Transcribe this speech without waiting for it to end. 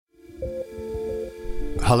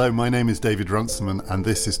Hello, my name is David Runciman and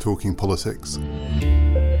this is Talking Politics.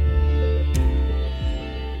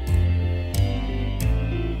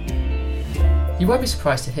 You won't be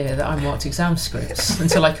surprised to hear that I marked exam scripts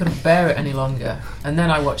until I couldn't bear it any longer. And then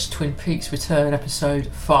I watched Twin Peaks Return episode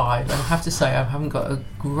 5, and I have to say I haven't got a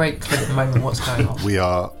great clue at the moment what's going on. We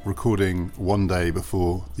are recording one day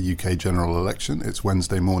before the UK general election. It's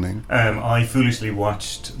Wednesday morning. I foolishly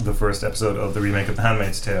watched the first episode of the remake of The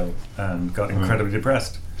Handmaid's Tale and got incredibly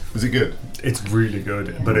depressed. Was it good? It's really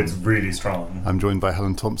good, but it's really strong. I'm joined by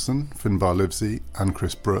Helen Thompson, Finbar Livesey and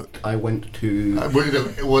Chris Brooke. I went to...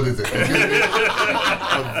 what is it?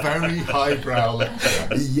 A very highbrow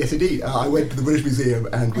lecture. Yes, indeed. I went to the British Museum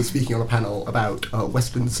and was speaking on a panel about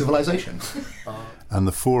Western civilization. And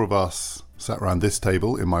the four of us sat around this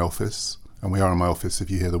table in my office, and we are in my office.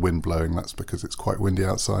 If you hear the wind blowing, that's because it's quite windy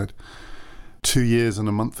outside. 2 years and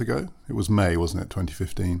a month ago, it was May, wasn't it,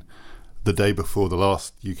 2015, the day before the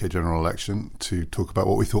last UK general election, to talk about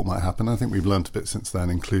what we thought might happen. I think we've learnt a bit since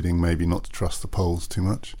then, including maybe not to trust the polls too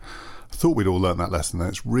much. I thought we'd all learnt that lesson, though.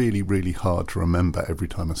 It's really, really hard to remember every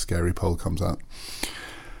time a scary poll comes out.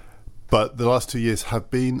 But the last 2 years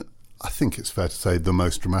have been, I think it's fair to say, the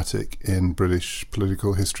most dramatic in British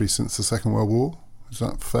political history since the Second World War. Is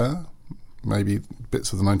that fair? Maybe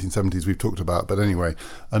bits of the 1970s we've talked about, but anyway,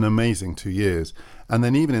 an amazing 2 years. And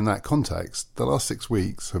then even in that context, the last 6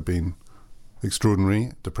 weeks have been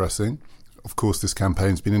extraordinary, depressing. Of course, this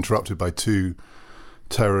campaign's been interrupted by 2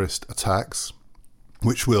 terrorist attacks,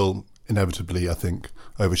 which will inevitably, I think,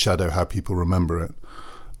 overshadow how people remember it.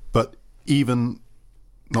 But even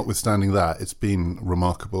notwithstanding that, it's been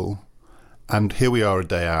remarkable. And here we are a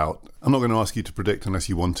day out. I'm not going to ask you to predict unless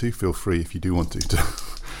you want to. Feel free, if you do want to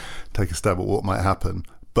take a stab at what might happen.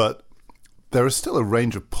 But there is still a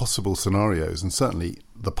range of possible scenarios, and certainly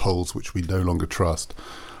the polls, which we no longer trust,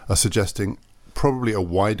 are suggesting probably a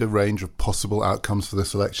wider range of possible outcomes for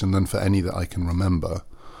this election than for any that I can remember,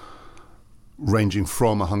 ranging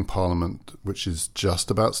from a hung parliament, which is just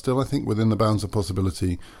about still, I think, within the bounds of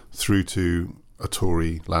possibility, through to a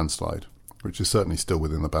Tory landslide, which is certainly still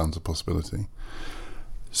within the bounds of possibility.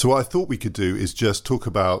 So what I thought we could do is just talk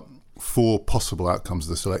about 4 possible outcomes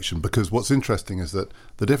of this election, because what's interesting is that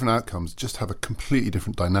the different outcomes just have a completely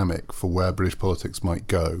different dynamic for where British politics might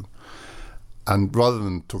go. And rather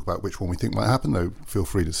than talk about which one we think might happen, though feel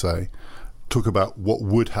free to say, talk about what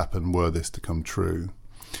would happen were this to come true.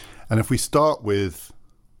 And if we start with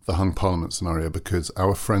the hung parliament scenario, because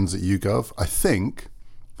our friends at YouGov, I think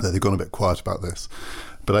that they've gone a bit quiet about this,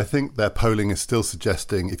 but I think their polling is still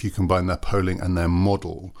suggesting, if you combine their polling and their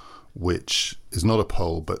model, which is not a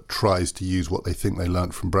poll but tries to use what they think they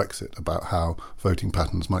learnt from Brexit about how voting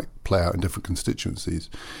patterns might play out in different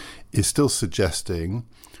constituencies, is still suggesting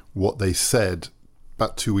what they said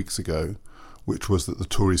about 2 weeks ago, which was that the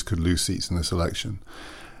Tories could lose seats in this election.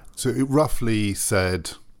 So it roughly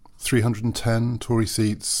said 310 Tory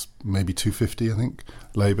seats, maybe 250, I think,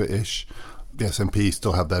 Labour-ish. The SNP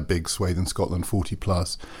still have their big swathe in Scotland, 40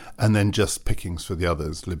 plus, and then just pickings for the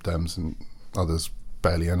others, Lib Dems and others,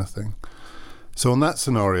 barely anything. So on that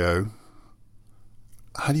scenario,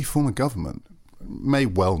 how do you form a government? It may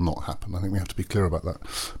well not happen. I think we have to be clear about that.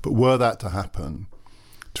 But were that to happen,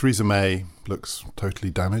 Theresa May looks totally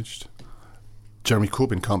damaged. Jeremy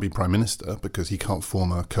Corbyn can't be Prime Minister because he can't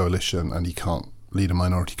form a coalition and he can't lead a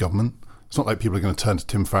minority government. It's not like people are going to turn to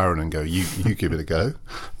Tim Farron and go, you give it a go.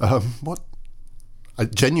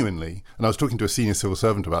 Genuinely, and I was talking to a senior civil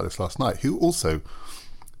servant about this last night, who also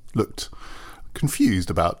looked confused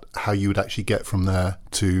about how you would actually get from there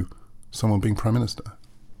to someone being Prime Minister.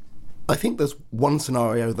 I think there's one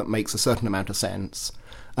scenario that makes a certain amount of sense,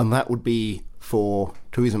 and that would be for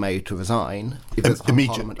Theresa May to resign if there's a hung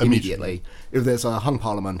parliament immediately. If there's a hung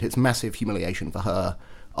parliament, it's massive humiliation for her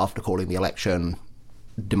after calling the election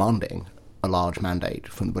demanding a large mandate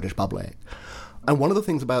from the British public. And one of the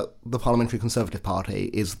things about the Parliamentary Conservative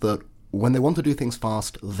Party is that when they want to do things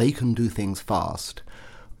fast, they can do things fast.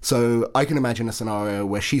 So I can imagine a scenario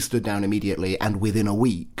where she stood down immediately and within a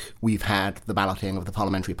week we've had the balloting of the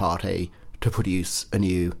Parliamentary Party to produce a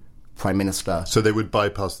new Prime Minister. So they would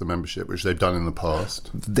bypass the membership, which they've done in the past.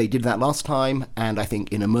 They did that last time, and I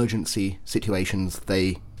think in emergency situations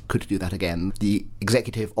they could do that again. The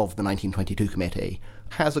executive of the 1922 committee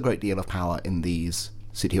has a great deal of power in these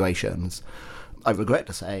situations. I regret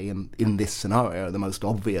to say, in this scenario, the most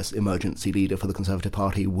obvious emergency leader for the Conservative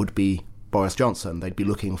Party would be Boris Johnson. They'd be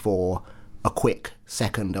looking for a quick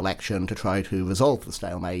second election to try to resolve the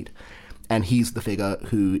stalemate, and he's the figure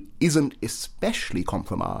who isn't especially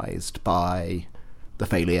compromised by the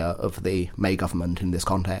failure of the May government in this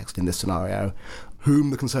context, in this scenario, whom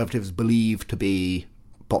the Conservatives believe to be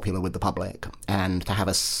popular with the public and to have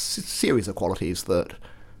a series of qualities that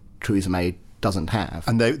Theresa May doesn't have.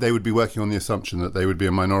 And they would be working on the assumption that they would be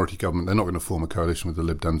a minority government. They're not going to form a coalition with the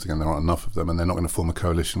Lib Dems again. There aren't enough of them, and they're not going to form a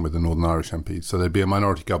coalition with the Northern Irish MPs. So they'd be a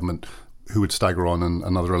minority government who would stagger on, and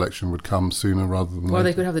another election would come sooner rather than later. Well,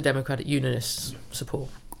 they could have the Democratic Unionists' support.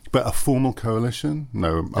 But a formal coalition?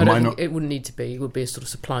 No. It wouldn't need to be. It would be a sort of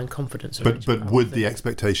supply and confidence arrangement. But would the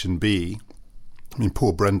expectation be, I mean,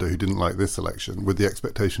 poor Brenda, who didn't like this election, would the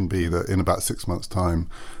expectation be that in about 6 months' time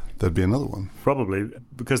there'd be another one? Probably,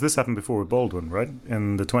 because this happened before with Baldwin, right?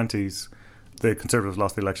 In the 20s, the Conservatives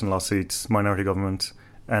lost the election, lost seats, minority government,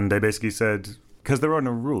 and they basically said, because there are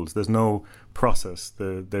no rules, there's no process,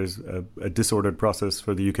 there's a disordered process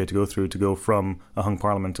for the UK to go through to go from a hung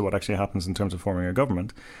parliament to what actually happens in terms of forming a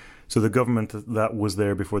government. So the government that was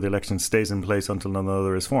there before the election stays in place until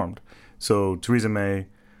another is formed. So Theresa May,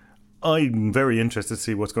 I'm very interested to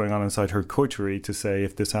see what's going on inside her coterie to say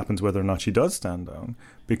if this happens, whether or not she does stand down,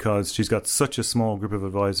 because she's got such a small group of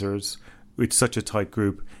advisors, it's such a tight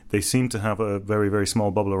group. They seem to have a very, very small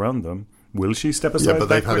bubble around them. Will she step aside? Yeah, but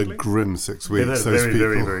they've had a grim 6 weeks. They've had a very,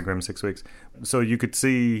 very, very grim 6 weeks. So you could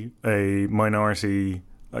see a minority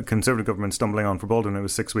Conservative government stumbling on for Baldwin. It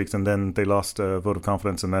was 6 weeks, and then they lost a vote of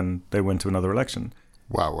confidence, and then they went to another election.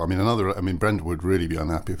 Wow, I mean, Brenda would really be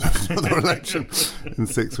unhappy if there was another election in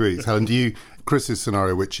 6 weeks. Helen, Chris's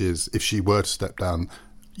scenario, which is if she were to step down,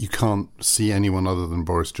 you can't see anyone other than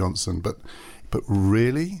Boris Johnson, but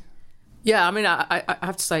really? Yeah, I mean, I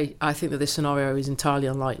have to say, I think that this scenario is entirely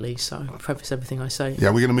unlikely, so I preface everything I say. Yeah,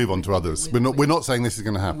 we're going to move on to others. We're not saying this is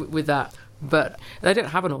going to happen. With that, but they don't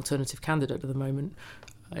have an alternative candidate at the moment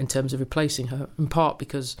in terms of replacing her, in part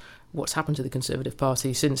because what's happened to the Conservative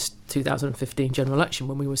Party since 2015 general election,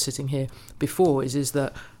 when we were sitting here before, is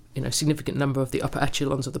that a significant number of the upper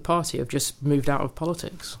echelons of the party have just moved out of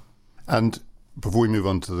politics. And before we move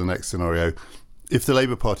on to the next scenario, if the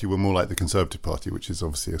Labour Party were more like the Conservative Party, which is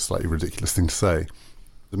obviously a slightly ridiculous thing to say,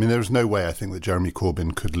 I mean, there is no way I think that Jeremy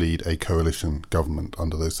Corbyn could lead a coalition government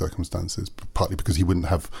under those circumstances, partly because he wouldn't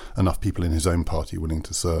have enough people in his own party willing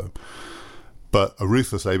to serve. But a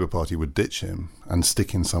ruthless Labour Party would ditch him and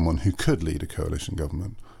stick in someone who could lead a coalition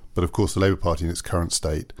government. But of course, the Labour Party in its current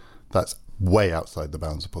state, that's way outside the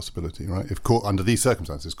bounds of possibility, right? If under these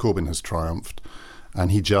circumstances, Corbyn has triumphed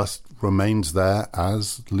and he just remains there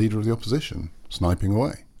as leader of the opposition, sniping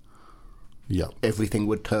away. Yeah. Everything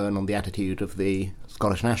would turn on the attitude of the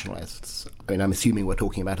Scottish nationalists. I mean, I'm assuming we're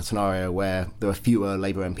talking about a scenario where there are fewer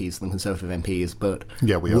Labour MPs than Conservative MPs, but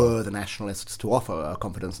were the nationalists to offer a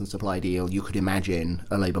confidence and supply deal, you could imagine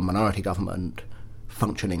a Labour minority government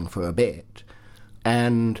functioning for a bit.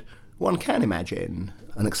 And one can imagine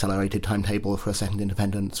an accelerated timetable for a second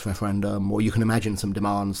independence referendum, or you can imagine some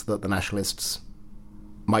demands that the nationalists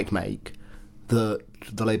might make that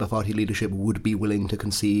the Labour Party leadership would be willing to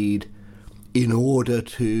concede in order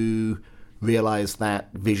to realise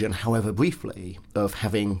that vision, however briefly, of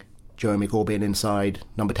having Jeremy Corbyn inside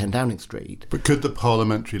number 10 Downing Street. But could the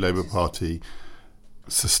Parliamentary Labour Party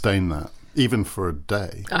sustain that, even for a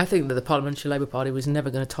day? I think that the Parliamentary Labour Party was never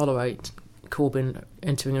going to tolerate Corbyn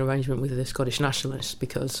entering an arrangement with the Scottish nationalists,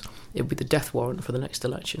 because it would be the death warrant for the next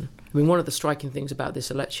election. I mean, one of the striking things about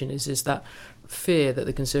this election is that fear that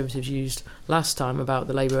the Conservatives used last time about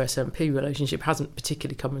the Labour SNP relationship hasn't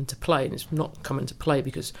particularly come into play, and it's not come into play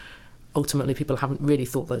because ultimately people haven't really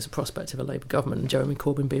thought there's a prospect of a Labour government and Jeremy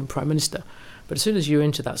Corbyn being Prime Minister. But as soon as you're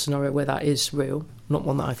into that scenario where that is real, not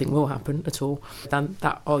one that I think will happen at all, then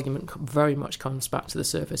that argument very much comes back to the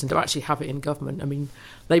surface. And to actually have it in government, I mean,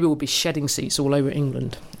 Labour would be shedding seats all over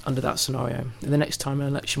England under that scenario the next time an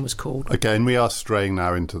election was called. Okay, and we are straying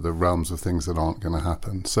now into the realms of things that aren't going to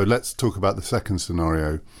happen. So let's talk about the second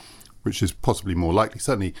scenario, which is possibly more likely.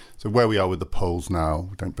 Certainly, so where we are with the polls now,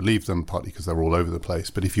 we don't believe them, partly because they're all over the place.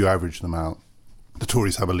 But if you average them out, the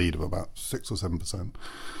Tories have a lead of about 6 or 7%.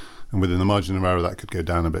 And within the margin of error, that could go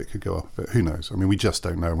down a bit, could go up a bit. Who knows? I mean, we just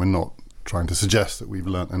don't know. We're not trying to suggest that we've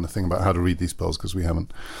learnt anything about how to read these polls, because we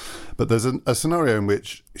haven't. But there's a scenario in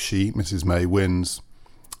which she, Mrs May, wins,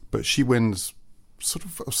 but she wins sort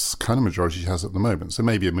of a kind of majority she has at the moment, so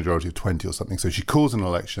maybe a majority of 20 or something. So she calls an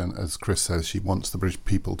election, as Chris says, she wants the British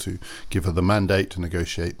people to give her the mandate to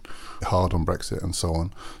negotiate hard on Brexit and so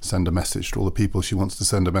on, send a message to all the people she wants to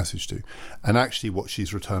send a message to. And actually what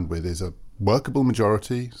she's returned with is a workable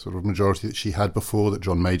majority, sort of majority that she had before, that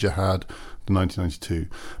John Major had in 1992.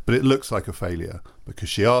 But it looks like a failure because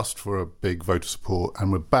she asked for a big vote of support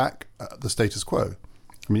and we're back at the status quo.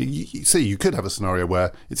 I mean, you could have a scenario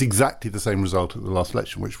where it's exactly the same result at the last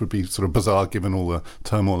election, which would be sort of bizarre given all the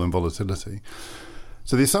turmoil and volatility.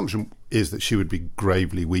 So the assumption is that she would be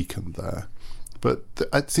gravely weakened there. But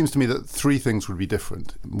it seems to me that three things would be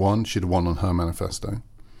different. One, she'd have won on her manifesto.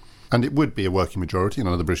 And it would be a working majority, and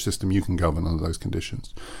under the British system you can govern under those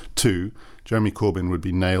conditions. Two, Jeremy Corbyn would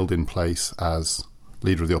be nailed in place as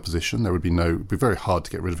leader of the opposition. It would be very hard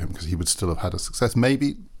to get rid of him because he would still have had a success.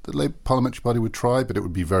 Maybe the Labour Parliamentary Party would try, but it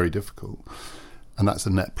would be very difficult. And that's a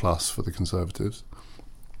net plus for the Conservatives.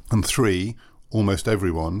 And three, almost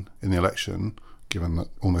everyone in the election, given that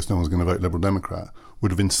almost no one was going to vote Liberal Democrat,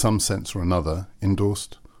 would have in some sense or another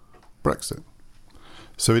endorsed Brexit.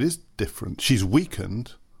 So it is different. She's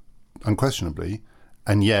weakened, unquestionably,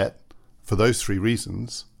 and yet, for those three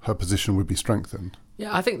reasons, her position would be strengthened.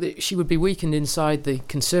 Yeah, I think that she would be weakened inside the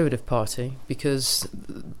Conservative Party because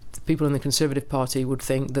the people in the Conservative Party would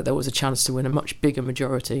think that there was a chance to win a much bigger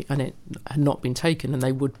majority and it had not been taken, and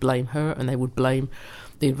they would blame her and they would blame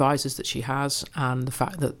the advisors that she has and the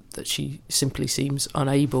fact that she simply seems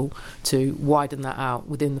unable to widen that out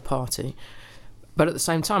within the party. But at the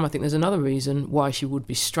same time, I think there's another reason why she would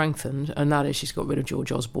be strengthened, and that is she's got rid of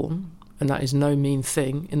George Osborne. And that is no mean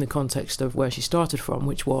thing in the context of where she started from,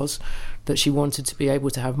 which was that she wanted to be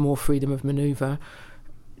able to have more freedom of manoeuvre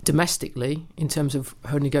domestically in terms of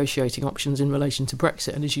her negotiating options in relation to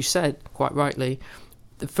Brexit. And as you said, quite rightly,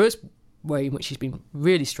 the first way in which she's been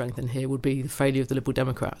really strengthened here would be the failure of the Liberal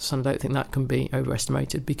Democrats, and I don't think that can be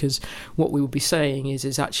overestimated, because what we would be saying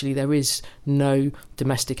is actually there is no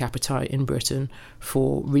domestic appetite in Britain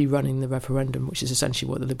for rerunning the referendum, which is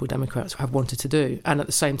essentially what the Liberal Democrats have wanted to do. And at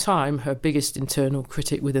the same time, her biggest internal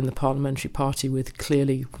critic within the parliamentary party, with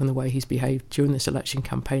clearly from the way he's behaved during this election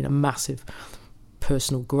campaign a massive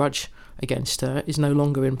personal grudge against her, is no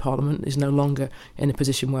longer in Parliament, is no longer in a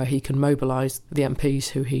position where he can mobilise the MPs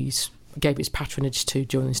who he's gave his patronage to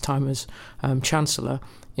during his time as Chancellor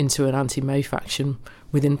into an anti-May faction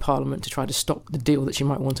within Parliament to try to stop the deal that she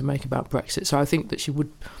might want to make about Brexit. So I think that she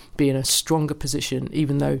would be in a stronger position,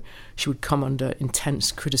 even though she would come under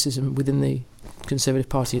intense criticism within the Conservative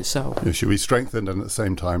Party itself. Yeah, she would be strengthened, and at the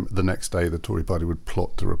same time, the next day the Tory Party would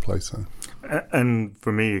plot to replace her. And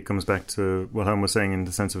for me, it comes back to what Helen was saying in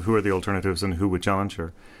the sense of who are the alternatives and who would challenge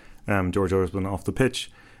her. George Osborne off the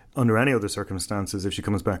pitch. Under any other circumstances, if she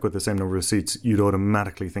comes back with the same number of seats, you'd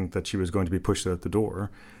automatically think that she was going to be pushed out the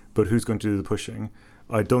door. But who's going to do the pushing?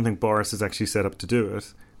 I don't think Boris is actually set up to do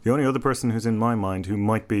it. The only other person who's in my mind who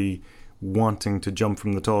might be wanting to jump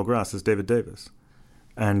from the tall grass is David Davis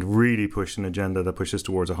and really push an agenda that pushes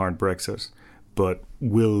towards a hard Brexit. But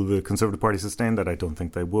will the Conservative Party sustain that? I don't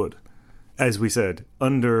think they would. As we said,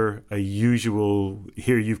 under a usual,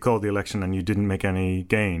 here you've called the election and you didn't make any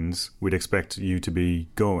gains, we'd expect you to be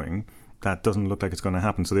going. That doesn't look like it's going to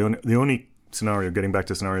happen. So the only scenario, getting back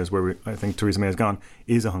to scenarios where I think Theresa May has gone,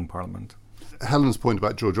 is a hung Parliament. Helen's point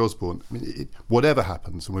about George Osborne, I mean, whatever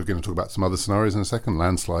happens, and we're going to talk about some other scenarios in a second,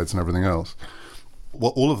 landslides and everything else,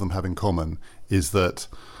 what all of them have in common is that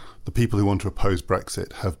the people who want to oppose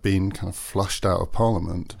Brexit have been kind of flushed out of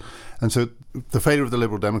Parliament. And so the failure of the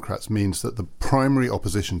Liberal Democrats means that the primary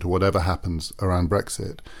opposition to whatever happens around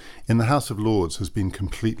Brexit in the House of Lords has been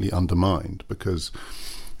completely undermined, because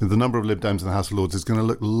the number of Lib Dems in the House of Lords is going to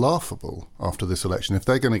look laughable after this election. If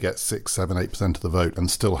they're going to get 6, 7, 8% of the vote and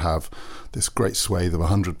still have this great swathe of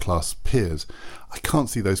 100 plus peers, I can't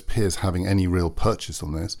see those peers having any real purchase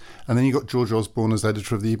on this. And then you've got George Osborne as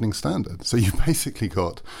editor of the Evening Standard. So you've basically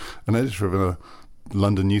got an editor of a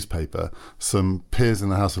London newspaper, some peers in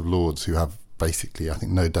the House of Lords who have basically, I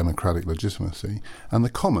think, no democratic legitimacy, and the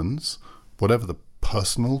Commons, whatever the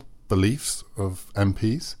personal beliefs of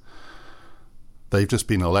MPs, they've just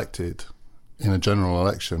been elected in a general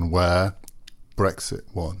election where Brexit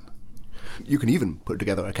won. You can even put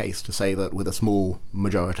together a case to say that with a small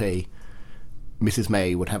majority, Mrs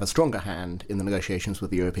May would have a stronger hand in the negotiations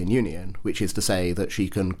with the European Union, which is to say that she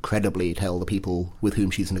can credibly tell the people with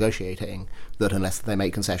whom she's negotiating that unless they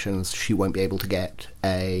make concessions, she won't be able to get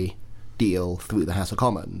a deal through the House of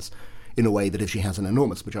Commons, in a way that if she has an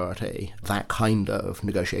enormous majority, that kind of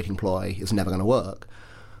negotiating ploy is never going to work.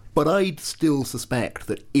 But I'd still suspect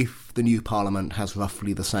that if the new Parliament has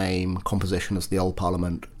roughly the same composition as the old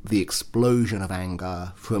Parliament, the explosion of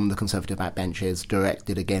anger from the Conservative backbenches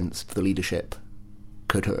directed against the leadership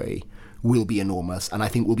coterie will be enormous, and I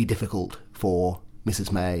think will be difficult for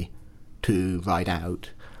Mrs May to ride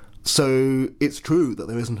out. So it's true that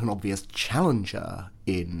there isn't an obvious challenger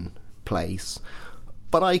in place,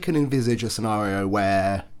 but I can envisage a scenario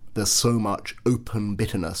where there's so much open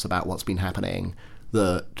bitterness about what's been happening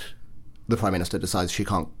that the Prime Minister decides she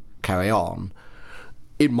can't carry on.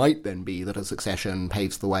 It might then be that a succession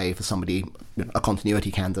paves the way for somebody, a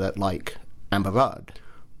continuity candidate like Amber Rudd.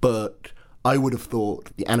 But I would have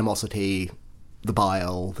thought the animosity the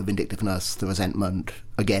bile, the vindictiveness, the resentment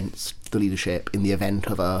against the leadership in the event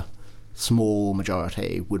of a small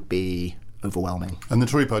majority would be overwhelming. And the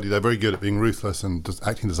Tory party, they're very good at being ruthless and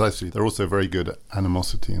acting decisively. They're also very good at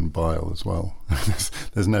animosity and bile as well.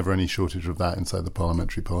 There's never any shortage of that inside the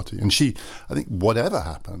parliamentary party. And she, I think whatever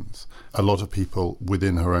happens, a lot of people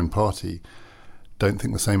within her own party don't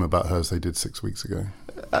think the same about her as they did 6 weeks ago.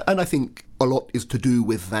 And I think a lot is to do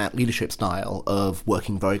with that leadership style of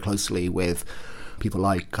working very closely with people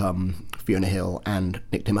like Fiona Hill and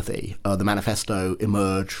Nick Timothy. The manifesto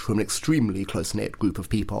emerged from an extremely close-knit group of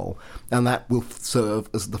people, and that will serve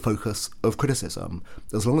as the focus of criticism.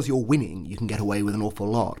 As long as you're winning, you can get away with an awful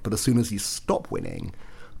lot, but as soon as you stop winning,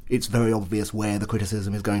 it's very obvious where the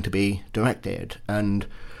criticism is going to be directed. And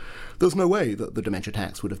there's no way that the dementia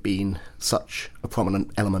tax would have been such a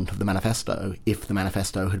prominent element of the manifesto if the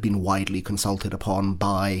manifesto had been widely consulted upon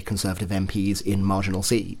by Conservative MPs in marginal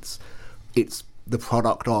seats. It's the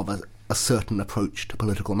product of a certain approach to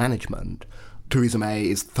political management. Theresa May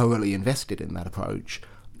is thoroughly invested in that approach,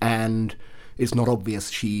 and it's not obvious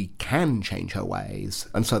she can change her ways,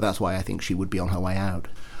 and so that's why I think she would be on her way out.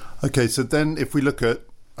 Okay, so then if we look at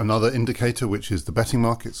another indicator, which is the betting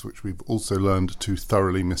markets, which we've also learned to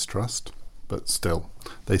thoroughly mistrust, but still,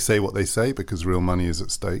 they say what they say because real money is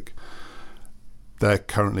at stake. They're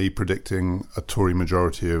currently predicting a Tory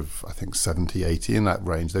majority of, I think, 70, 80, in that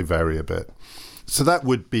range. They vary a bit. So that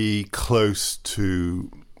would be close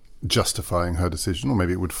to justifying her decision, or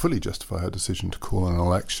maybe it would fully justify her decision to call an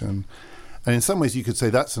election. And in some ways you could say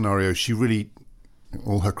that scenario, she really,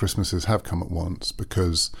 all her Christmases have come at once,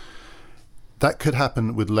 because that could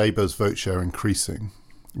happen with Labour's vote share increasing,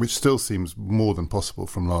 which still seems more than possible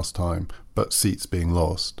from last time, but seats being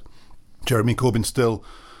lost. Jeremy Corbyn still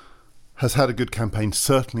has had a good campaign,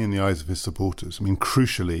 certainly in the eyes of his supporters. I mean,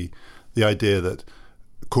 crucially, the idea that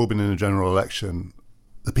Corbyn in a general election,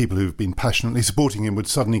 the people who've been passionately supporting him would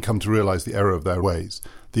suddenly come to realise the error of their ways.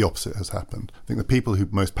 The opposite has happened. I think the people who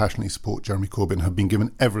most passionately support Jeremy Corbyn have been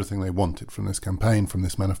given everything they wanted from this campaign, from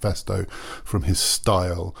this manifesto, from his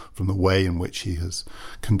style, from the way in which he has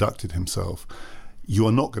conducted himself. You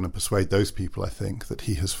are not going to persuade those people, I think, that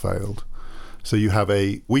he has failed. So you have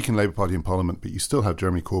a weakened Labour Party in Parliament, but you still have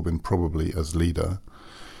Jeremy Corbyn probably as leader.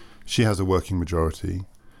 She has a working majority.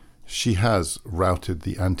 She has routed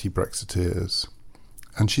the anti-Brexiteers,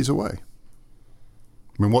 and she's away.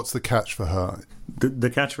 I mean, what's the catch for her?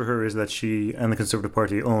 The catch for her is that she and the Conservative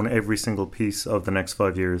Party own every single piece of the next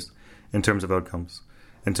 5 years in terms of outcomes,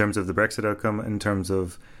 in terms of the Brexit outcome, in terms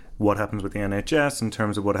of what happens with the NHS, in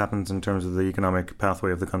terms of what happens in terms of the economic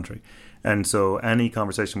pathway of the country. And so any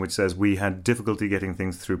conversation which says we had difficulty getting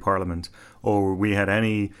things through Parliament, or we had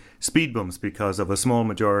any speed bumps because of a small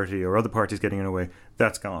majority or other parties getting in the way,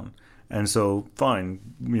 that's gone. And so, fine,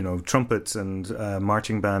 trumpets and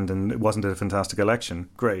marching band, and it wasn't a fantastic election,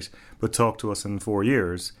 great, but talk to us in 4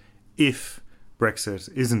 years if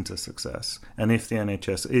Brexit isn't a success, and if the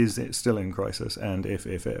NHS is still in crisis, and if,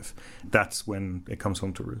 that's when it comes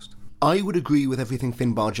home to roost. I would agree with everything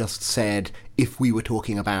Finbar just said if we were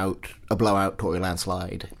talking about a blowout Tory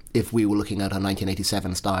landslide, if we were looking at a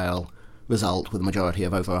 1987-style result with a majority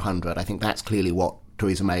of over 100. I think that's clearly what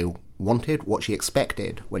Theresa May wanted, what she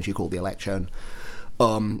expected when she called the election.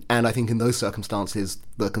 And I think in those circumstances,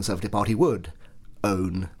 the Conservative Party would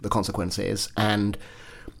own the consequences. And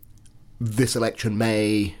this election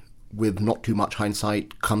may, with not too much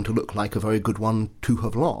hindsight, come to look like a very good one to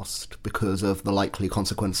have lost because of the likely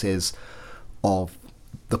consequences of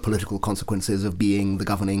the political consequences of being the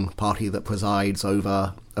governing party that presides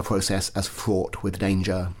over a process as fraught with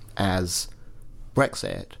danger as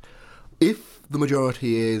Brexit. If the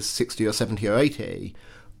majority is 60 or 70 or 80,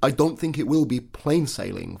 I don't think it will be plain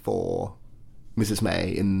sailing for Mrs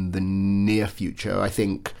May in the near future. I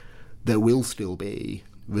think there will still be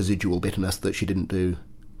residual bitterness that she didn't do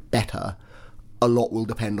better. A lot will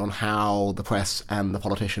depend on how the press and the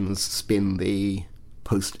politicians spin the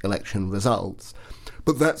post-election results.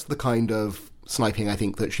 But that's the kind of sniping I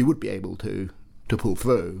think that she would be able to pull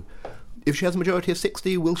through. If she has a majority of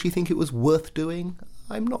 60, will she think it was worth doing?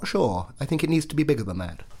 I'm not sure. I think it needs to be bigger than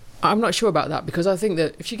that. I'm not sure about that, because I think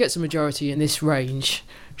that if she gets a majority in this range,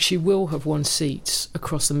 she will have won seats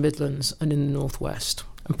across the Midlands and in the North West,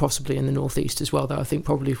 and possibly in the North East as well, though I think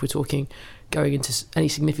probably if we're talking going into any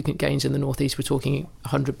significant gains in the North East, we're talking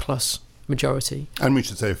 100-plus majority. And we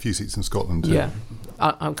should say a few seats in Scotland too. Yeah.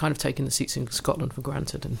 I'm kind of taking the seats in Scotland for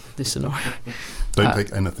granted in this scenario. Don't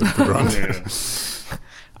take anything for granted.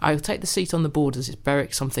 I'll take the seat on the borders. It's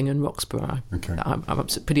Berwick, something, and Roxburgh. Okay. I'm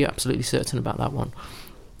pretty absolutely certain about that one.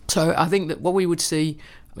 So I think that what we would see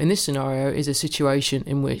in this scenario is a situation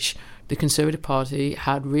in which the Conservative Party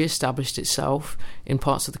had re-established itself in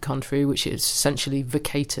parts of the country which it's essentially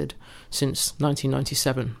vacated since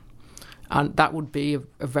 1997. And that would be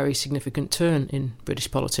a very significant turn in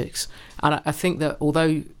British politics. And I think that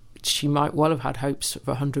although she might well have had hopes of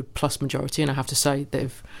a 100-plus majority, and I have to say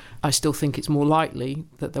that I still think it's more likely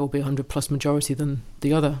that there will be a 100-plus majority than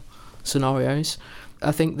the other scenarios.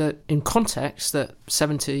 I think that in context that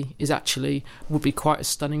 70 would be quite a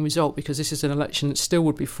stunning result, because this is an election that still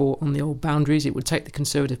would be fought on the old boundaries. It would take the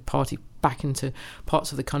Conservative Party back into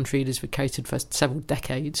parts of the country it has vacated for several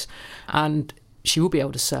decades, and she will be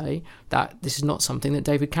able to say that this is not something that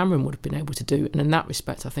David Cameron would have been able to do. And in that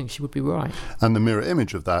respect, I think she would be right. And the mirror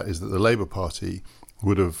image of that is that the Labour Party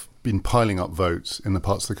would have been piling up votes in the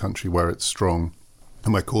parts of the country where it's strong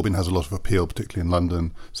and where Corbyn has a lot of appeal, particularly in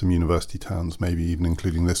London, some university towns, maybe even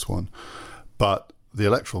including this one. But the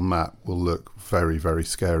electoral map will look very, very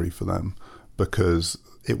scary for them, because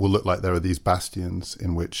it will look like there are these bastions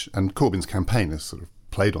in which, and Corbyn's campaign has sort of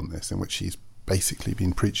played on this, in which he's basically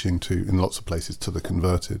been preaching to, in lots of places, to the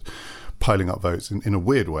converted, piling up votes. In a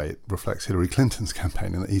weird way, it reflects Hillary Clinton's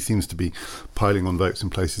campaign, in that he seems to be piling on votes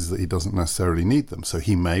in places that he doesn't necessarily need them. So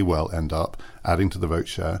he may well end up adding to the vote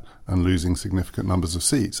share and losing significant numbers of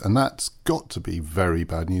seats. And that's got to be very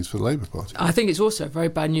bad news for the Labour Party. I think it's also very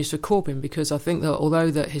bad news for Corbyn, because I think that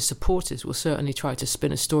although that his supporters will certainly try to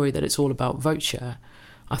spin a story that it's all about vote share,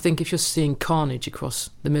 I think if you're seeing carnage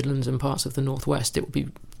across the Midlands and parts of the North West, it will be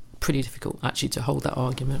pretty difficult actually to hold that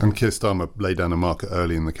argument. And Keir Starmer laid down a marker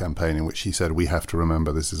early in the campaign in which he said, we have to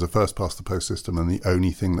remember this is a first past the post system, and the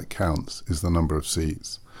only thing that counts is the number of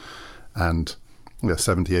seats. And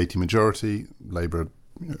 70-80 majority, Labour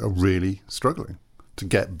are really struggling to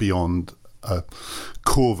get beyond a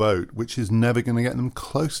core vote which is never going to get them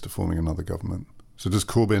close to forming another government. So does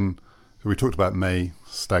Corbyn, we talked about May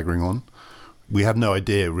staggering on. We have no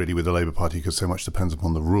idea really with the Labour Party, because so much depends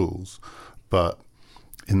upon the rules. But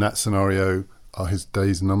in that scenario, are his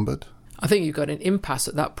days numbered? I think you've got an impasse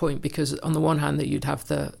at that point, because on the one hand that you'd have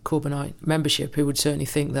the Corbynite membership who would certainly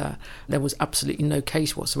think that there was absolutely no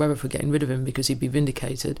case whatsoever for getting rid of him because he'd be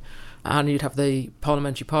vindicated, and you'd have the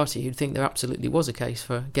parliamentary party who'd think there absolutely was a case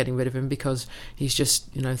for getting rid of him because he's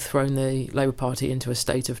just thrown the Labour Party into a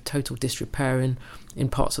state of total disrepair in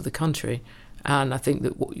parts of the country. And I think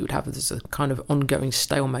that what you would have is a kind of ongoing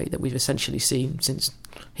stalemate that we've essentially seen since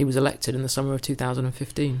he was elected in the summer of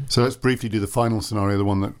 2015. So let's briefly do the final scenario, the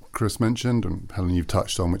one that Chris mentioned, and Helen, you've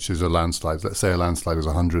touched on, which is a landslide. Let's say a landslide is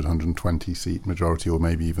 100, 120 seat majority, or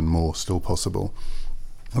maybe even more, still possible.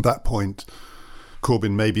 At that point,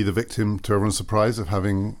 Corbyn may be the victim, to everyone's surprise, of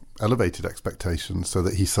having elevated expectations, so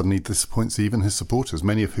that he suddenly disappoints even his supporters,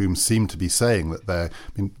 many of whom seem to be saying that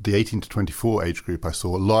the 18 to 24 age group, I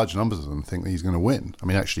saw large numbers of them think that he's going to win.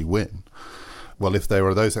 Actually win. Well, if there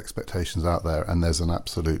are those expectations out there and there's an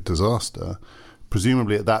absolute disaster,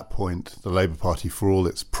 presumably at that point, the Labour Party, for all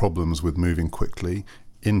its problems with moving quickly,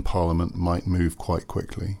 in Parliament might move quite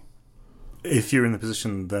quickly. If you're in the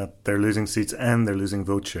position that they're losing seats and they're losing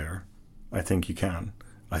vote share, I think you can.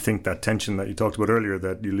 I think that tension that you talked about earlier,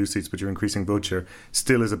 that you lose seats but you're increasing vote share,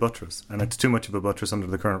 still is a buttress. And it's too much of a buttress under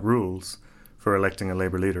the current rules for electing a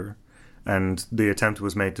Labour leader. And the attempt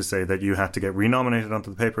was made to say that you had to get renominated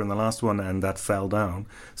onto the paper in the last one, and that fell down.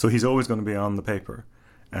 So he's always going to be on the paper.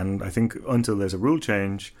 And I think until there's a rule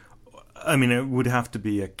change, it would have to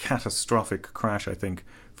be a catastrophic crash, I think,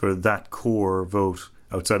 for that core vote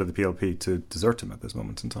outside of the PLP to desert him at this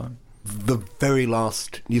moment in time. The very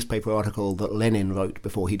last newspaper article that Lenin wrote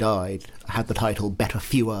before he died had the title "Better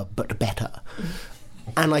Fewer, but Better."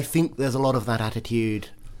 And I think there's a lot of that attitude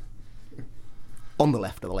on the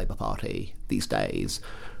left of the Labour Party these days.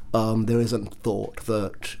 There isn't thought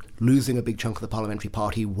that losing a big chunk of the parliamentary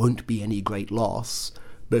party won't be any great loss,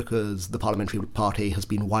 because the parliamentary party has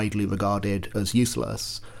been widely regarded as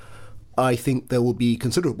useless. I think there will be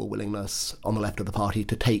considerable willingness on the left of the party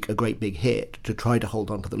to take a great big hit, to try to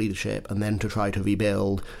hold on to the leadership and then to try to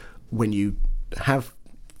rebuild. When you have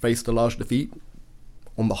faced a large defeat,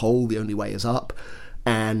 on the whole, the only way is up.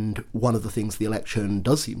 And one of the things the election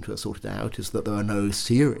does seem to have sorted out is that there are no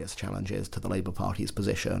serious challenges to the Labour Party's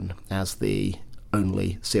position as the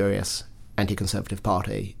only serious anti-Conservative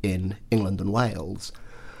party in England and Wales.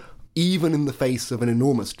 Even in the face of an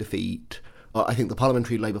enormous defeat, I think the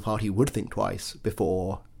Parliamentary Labour Party would think twice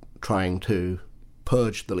before trying to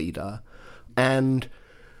purge the leader. And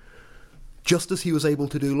just as he was able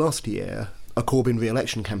to do last year, a Corbyn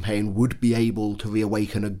re-election campaign would be able to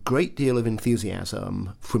reawaken a great deal of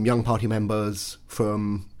enthusiasm from young party members,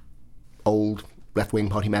 from old left-wing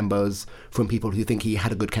party members, from people who think he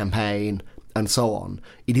had a good campaign, and so on.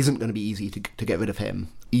 It isn't going to be easy to get rid of him,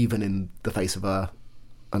 even in the face of an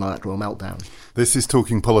electoral meltdown. This is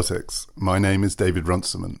Talking Politics. My name is David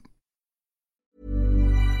Runciman.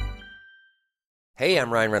 Hey,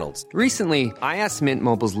 I'm Ryan Reynolds. Recently, I asked Mint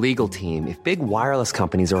Mobile's legal team if big wireless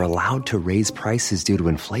companies are allowed to raise prices due to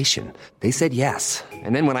inflation. They said yes.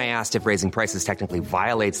 And then when I asked if raising prices technically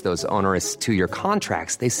violates those onerous 2-year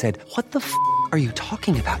contracts, they said, "What the f*** are you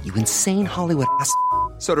talking about, you insane Hollywood ass?"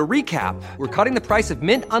 So to recap, we're cutting the price of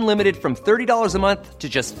Mint Unlimited from $30 a month to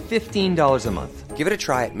just $15 a month. Give it a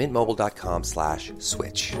try at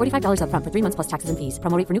mintmobile.com/switch. $45 up front for 3 months plus taxes and fees.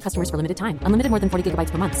 Promo rate for new customers for limited time. Unlimited more than 40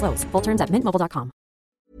 gigabytes per month. Slows full terms at mintmobile.com.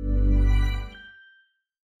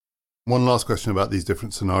 One last question about these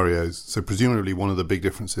different scenarios. So presumably one of the big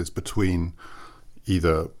differences between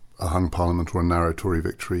either a hung parliament or a narrow Tory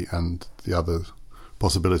victory and the other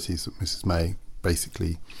possibilities that Mrs May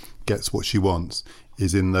basically gets what she wants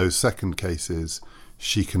is in those second cases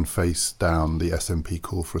she can face down the SNP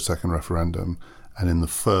call for a second referendum, and in the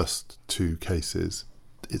first two cases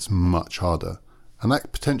it's much harder. And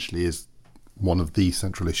that potentially is one of the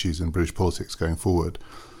central issues in British politics going forward.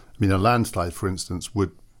 I mean, a landslide, for instance,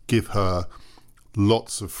 would give her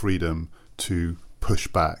lots of freedom to push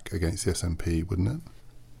back against the SNP, wouldn't it?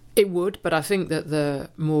 It would, but I think that the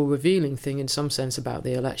more revealing thing in some sense about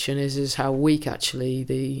the election is how weak actually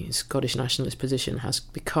the Scottish nationalist position has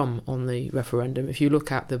become on the referendum. If you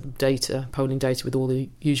look at the data, polling data with all the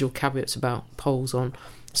usual caveats about polls on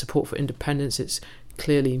support for independence, it's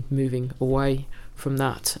clearly moving away from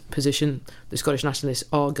that position. The Scottish nationalists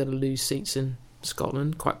are going to lose seats in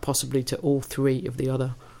Scotland, quite possibly to all three of the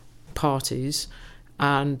other parties.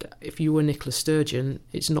 And if you were Nicola Sturgeon,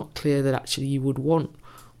 it's not clear that actually you would want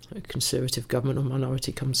a Conservative government or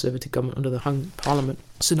minority Conservative government under the hung parliament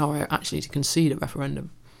scenario actually to concede a referendum.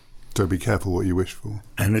 So be careful what you wish for.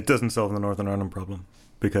 And it doesn't solve the Northern Ireland problem,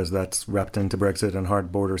 because that's wrapped into Brexit and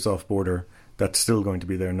hard border, soft border. That's still going to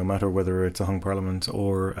be there no matter whether it's a hung parliament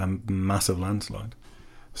or a massive landslide.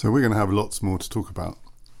 So we're going to have lots more to talk about,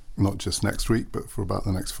 not just next week, but for about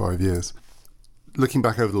the next 5 years. Looking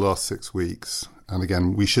back over the last 6 weeks, and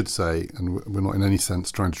again, we should say, and we're not in any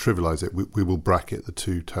sense trying to trivialise it, we will bracket the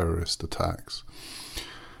two terrorist attacks.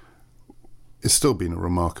 It's still been a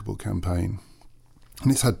remarkable campaign.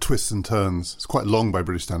 And it's had twists and turns. It's quite long by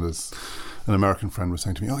British standards. An American friend was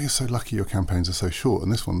saying to me, "Oh, you're so lucky your campaigns are so short."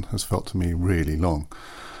 And this one has felt to me really long.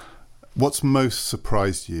 What's most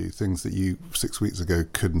surprised you, things that you 6 weeks ago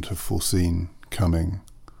couldn't have foreseen coming,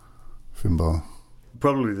 Finbar?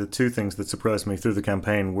 Probably the two things that surprised me through the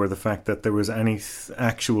campaign were the fact that there was any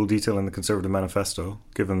actual detail in the Conservative manifesto,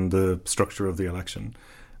 given the structure of the election.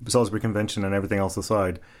 Salisbury Convention and everything else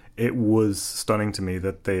aside, it was stunning to me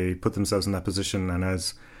that they put themselves in that position. And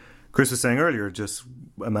as Chris was saying earlier, just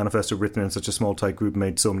a manifesto written in such a small, tight group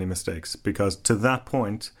made so many mistakes. Because to that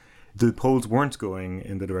point, the polls weren't going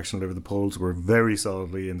in the direction of Labour. The polls were very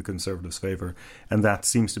solidly in the Conservatives' favour, and that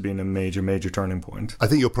seems to be in a major, major turning point. I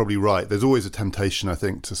think you're probably right. There's always a temptation, I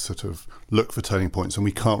think, to sort of look for turning points, and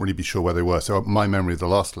we can't really be sure where they were. So my memory of the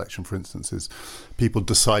last election, for instance, is people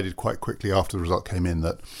decided quite quickly after the result came in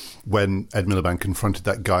that when Ed Miliband confronted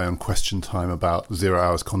that guy on Question Time about 0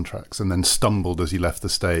 hours contracts and then stumbled as he left the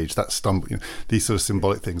stage, that stumble, these sort of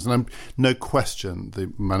symbolic things. And no question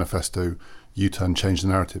the manifesto U-turn changed the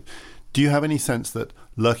narrative. Do you have any sense that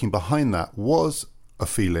lurking behind that was a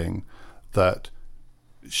feeling that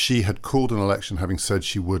she had called an election having said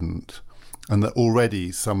she wouldn't, and that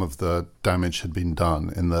already some of the damage had been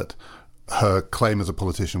done in that her claim as a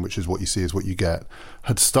politician, which is what you see is what you get,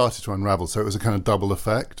 had started to unravel? So it was a kind of double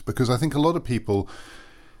effect, because I think a lot of people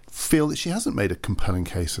feel that she hasn't made a compelling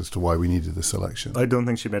case as to why we needed this election. I don't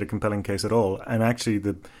think she made a compelling case at all. And actually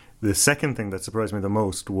the second thing that surprised me the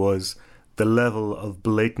most was the level of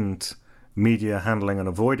blatant media handling and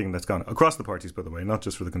avoiding that's gone across the parties, by the way, not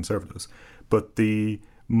just for the Conservatives, but the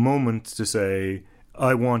moment to say,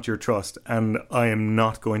 I want your trust and I am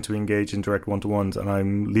not going to engage in direct one-to-ones and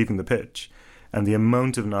I'm leaving the pitch. And the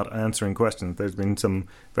amount of not answering questions. There's been some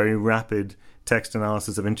very rapid text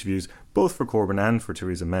analysis of interviews, both for Corbyn and for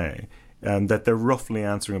Theresa May, that they're roughly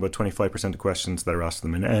answering about 25% of questions that are asked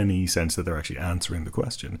them in any sense that they're actually answering the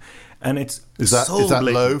question. And it's is that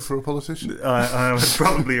low for a politician? It's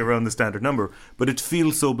probably around the standard number, but it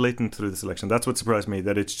feels so blatant through this election. That's what surprised me,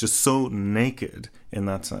 that it's just so naked in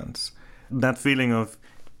that sense. That feeling of,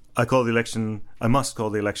 I must call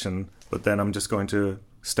the election, but then I'm just going to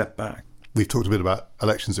step back. We've talked a bit about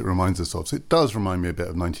elections it reminds us of. So it does remind me a bit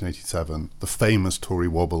of 1987, the famous Tory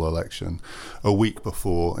wobble election, a week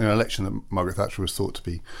before, an election that Margaret Thatcher was thought to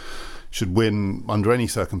be should win under any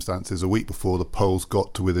circumstances. A week before, the polls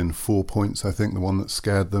got to within 4 points, I think, the one that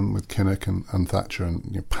scared them with Kinnock and Thatcher,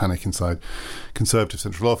 and panic inside Conservative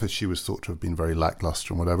central office. She was thought to have been very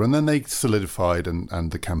lacklustre and whatever. And then they solidified,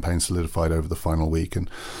 and the campaign solidified over the final week. And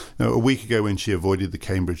a week ago, when she avoided the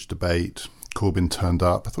Cambridge debate, Corbyn turned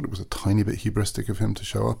up. I thought it was a tiny bit hubristic of him to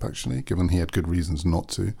show up, actually, given he had good reasons not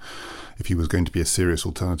to, if he was going to be a serious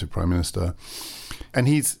alternative Prime Minister. And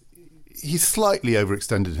he's slightly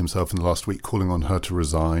overextended himself in the last week, calling on her to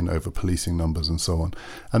resign over policing numbers and so on.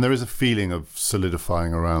 And there is a feeling of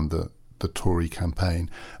solidifying around the Tory campaign.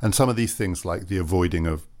 And some of these things, like the avoiding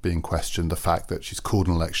of being questioned, the fact that she's called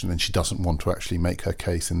an election and she doesn't want to actually make her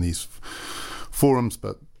case in these forums,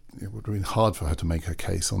 but it would have been hard for her to make her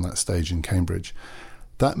case on that stage in Cambridge.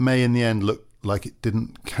 That may in the end look like it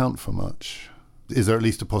didn't count for much. Is there at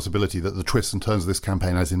least a possibility that the twists and turns of this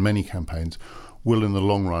campaign, as in many campaigns, will in the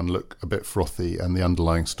long run look a bit frothy, and the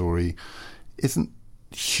underlying story isn't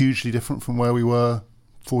hugely different from where we were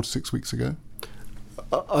 4 to 6 weeks ago?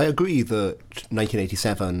 I agree that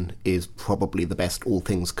 1987 is probably the best, all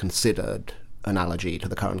things considered, analogy to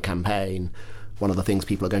the current campaign. One of the things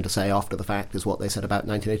people are going to say after the fact is what they said about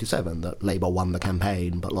 1987, that Labour won the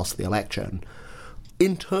campaign but lost the election.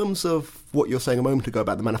 In terms of what you're saying a moment ago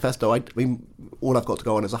about the manifesto, I mean, all I've got to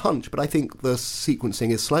go on is a hunch, but I think the sequencing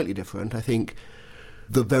is slightly different. I think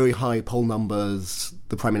the very high poll numbers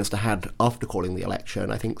the Prime Minister had after calling the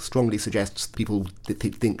election, I think strongly suggests people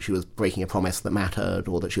think she was breaking a promise that mattered,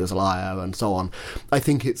 or that she was a liar and so on. I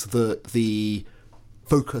think it's the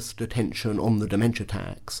focused attention on the dementia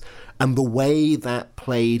tax and the way that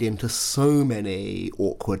played into so many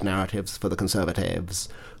awkward narratives for the Conservatives.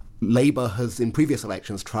 Labour has, in previous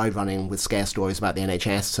elections, tried running with scare stories about the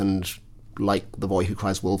NHS, and like the boy who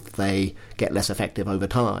cries wolf, they get less effective over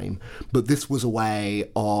time. But this was a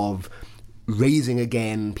way of raising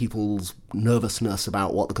again people's nervousness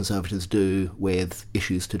about what the Conservatives do with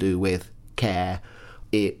issues to do with care.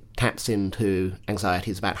 It taps into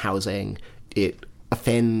anxieties about housing. It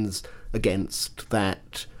offends against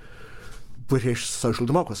that British social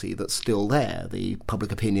democracy that's still there. The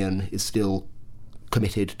public opinion is still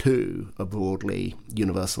committed to a broadly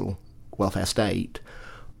universal welfare state.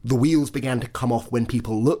 The wheels began to come off when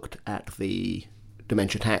people looked at the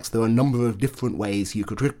dementia tax. There were a number of different ways you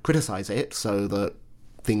could criticise it, so that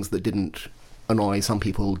things that didn't annoy some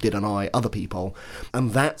people did annoy other people.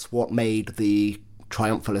 And that's what made the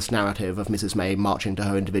triumphalist narrative of Mrs May marching to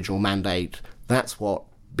her individual mandate. That's what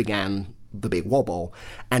began the big wobble.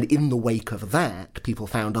 And in the wake of that, people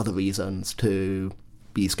found other reasons to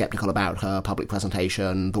be sceptical about her public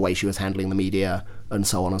presentation, the way she was handling the media, and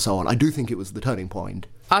so on and so on. I do think it was the turning point.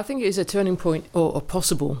 I think it is a turning point, or a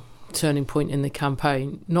possible turning point in the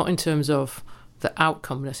campaign, not in terms of the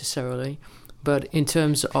outcome necessarily, but in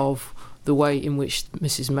terms of the way in which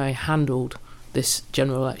Mrs May handled this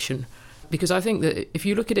general election. Because I think that if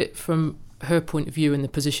you look at it from her point of view and the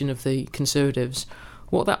position of the Conservatives,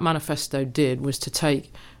 what that manifesto did was to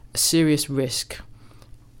take a serious risk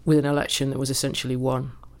with an election that was essentially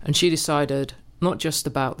won. And she decided not just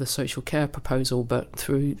about the social care proposal, but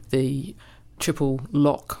through the triple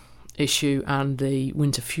lock issue and the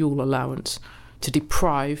winter fuel allowance, to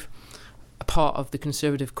deprive a part of the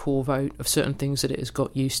Conservative core vote of certain things that it has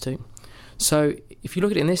got used to. So if you look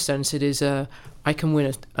at it in this sense, it is I can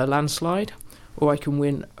win a landslide, or I can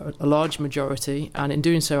win a large majority, and in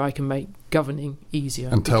doing so I can make governing easier.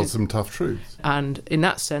 And tell some tough truths. And in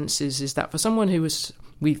that sense is that for someone who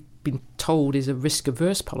we've been told is a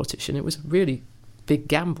risk-averse politician, it was a really big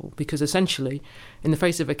gamble, because essentially, in the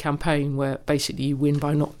face of a campaign where basically you win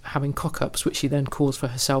by not having cock-ups, which she then caused for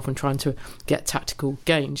herself and trying to get tactical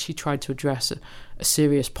gains, she tried to address a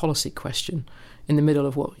serious policy question in the middle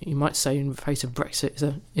of what you might say in the face of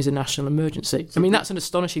Brexit is a national emergency. I mean, that's an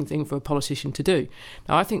astonishing thing for a politician to do.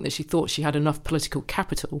 Now, I think that she thought she had enough political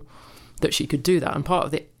capital that she could do that, and part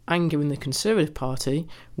of the anger in the Conservative Party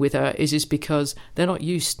with her is because they're not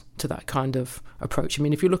used to that kind of approach. I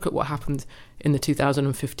mean, if you look at what happened in the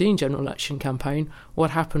 2015 general election campaign,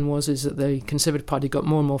 what happened was that the Conservative Party got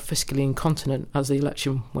more and more fiscally incontinent as the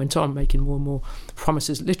election went on, making more and more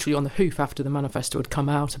promises literally on the hoof after the manifesto had come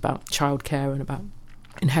out about childcare and about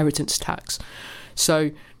inheritance tax.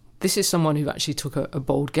 So this is someone who actually took a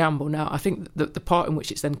bold gamble. Now, I think that the part in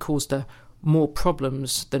which it's then caused her more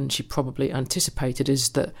problems than she probably anticipated is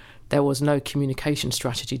that there was no communication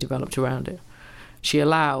strategy developed around it. She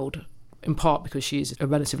allowed in part because she is a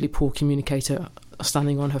relatively poor communicator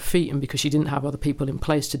standing on her feet, and because she didn't have other people in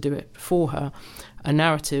place to do it for her, a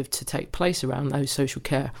narrative to take place around those social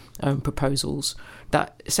care proposals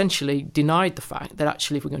that essentially denied the fact that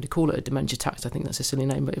actually, if we're going to call it a dementia tax, I think that's a silly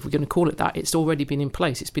name, but if we're going to call it that, it's already been in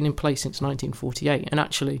place. It's been in place since 1948. And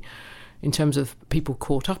actually, in terms of people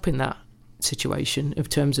caught up in that situation, in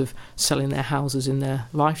terms of selling their houses in their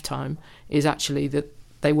lifetime, is actually that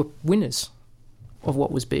they were winners of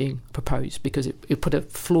what was being proposed, because it put a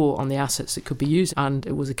floor on the assets that could be used, and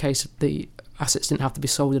it was a case of the assets didn't have to be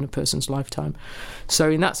sold in a person's lifetime.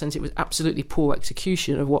 So in that sense, it was absolutely poor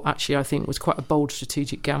execution of what actually I think was quite a bold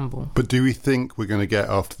strategic gamble. But do we think we're going to get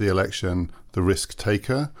after the election the risk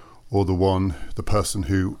taker, or the person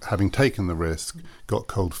who, having taken the risk, got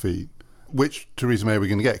cold feet? Which Theresa May are we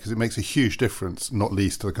going to get? Because it makes a huge difference, not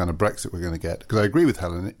least to the kind of Brexit we're going to get. Because I agree with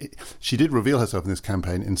Helen, she did reveal herself in this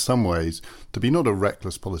campaign in some ways to be not a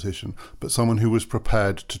reckless politician, but someone who was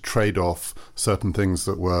prepared to trade off certain things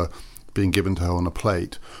that were being given to her on a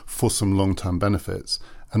plate for some long-term benefits.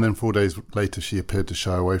 And then 4 days later, she appeared to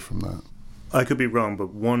shy away from that. I could be wrong,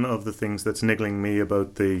 but one of the things that's niggling me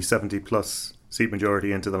about the 70-plus seat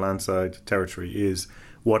majority into the landslide territory is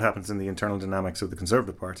what happens in the internal dynamics of the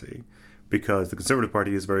Conservative Party. Because the Conservative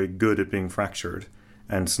Party is very good at being fractured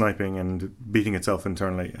and sniping and beating itself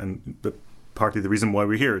internally. And partly the reason why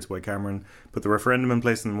we're here is why Cameron put the referendum in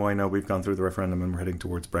place, and why now we've gone through the referendum and we're heading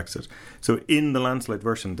towards Brexit. So in the landslide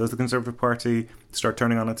version, does the Conservative Party start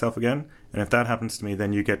turning on itself again? And if that happens to me,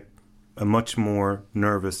 then you get a much more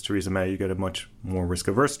nervous Theresa May. You get a much more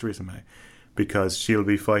risk-averse Theresa May, because she'll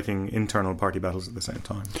be fighting internal party battles at the same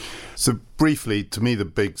time. So briefly, to me, the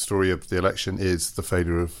big story of the election is the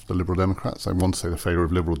failure of the Liberal Democrats. I want to say the failure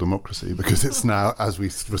of liberal democracy, because it's now, as we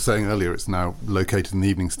were saying earlier, it's now located in the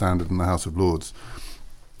Evening Standard in the House of Lords.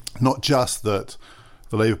 Not just that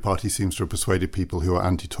the Labour Party seems to have persuaded people who are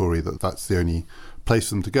anti-Tory that that's the only place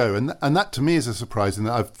for them to go. And that to me is a surprise, in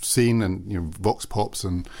that I've seen, and Vox Pops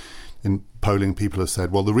and in polling, people have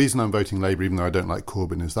said, well, the reason I'm voting Labour, even though I don't like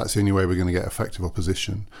Corbyn, is that's the only way we're going to get effective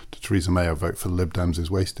opposition to Theresa May. A vote for the Lib Dems is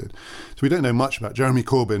wasted. So we don't know much about Jeremy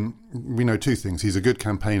Corbyn. We know two things. He's a good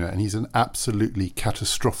campaigner, and he's an absolutely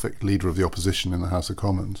catastrophic leader of the opposition in the House of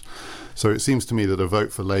Commons. So it seems to me that a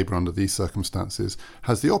vote for Labour under these circumstances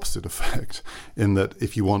has the opposite effect, in that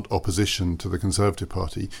if you want opposition to the Conservative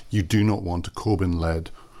Party, you do not want a Corbyn-led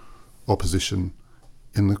opposition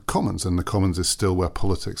in the Commons, and the Commons is still where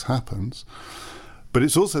politics happens. But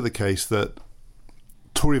it's also the case that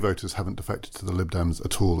Tory voters haven't defected to the Lib Dems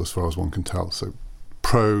at all, as far as one can tell. So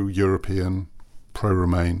pro-European,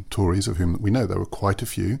 pro-Remain Tories, of whom we know there were quite a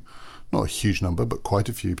few, not a huge number, but quite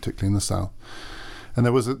a few, particularly in the South. And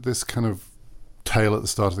there was this kind of tale at the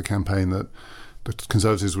start of the campaign that the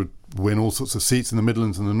Conservatives would win all sorts of seats in the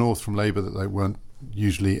Midlands and the North from Labour that they weren't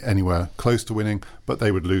usually anywhere close to winning, but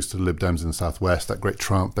they would lose to the Lib Dems in the southwest. That great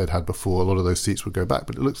triumph they'd had before, a lot of those seats would go back,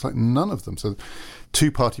 but it looks like none of them. So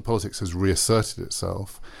two-party politics has reasserted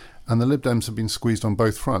itself, and the Lib Dems have been squeezed on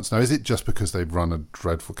both fronts. Now, is it just because they've run a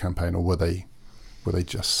dreadful campaign, or were they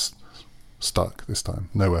just stuck this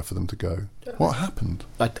time? Nowhere for them to go. What happened?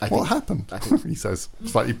 What happened? He says,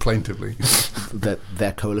 slightly plaintively. That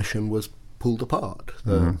their coalition was pulled apart.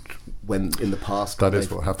 When in the past, that is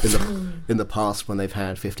what happened. In the past, when they've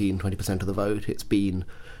had 15-20% of the vote, it's been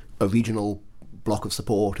a regional block of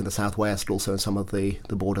support in the southwest, also in some of the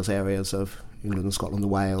borders areas of England and Scotland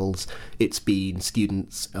and Wales. It's been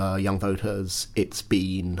students, young voters. It's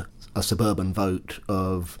been a suburban vote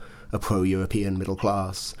of a pro-European middle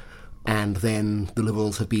class. And then the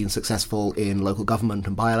Liberals have been successful in local government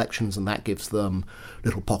and by-elections, and that gives them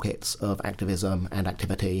little pockets of activism and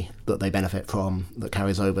activity that they benefit from, that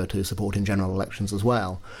carries over to support in general elections as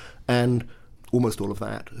well. And almost all of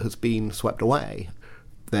that has been swept away.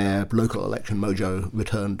 Their local election mojo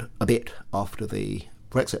returned a bit after the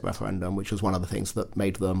Brexit referendum, which was one of the things that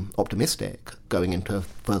made them optimistic going into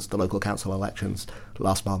first the local council elections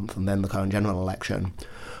last month and then the current general election.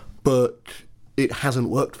 But it hasn't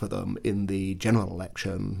worked for them in the general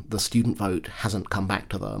election. The student vote hasn't come back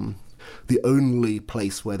to them. The only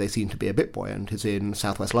place where they seem to be a bit buoyant is in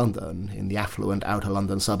southwest London, in the affluent outer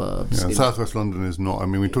London suburbs. Yeah, southwest London is not. I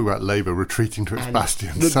mean, we talk about Labour retreating to its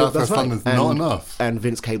bastions. Southwest London's not enough. And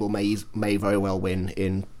Vince Cable may very well win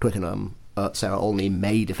in Twickenham. Sarah Olney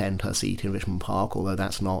may defend her seat in Richmond Park, although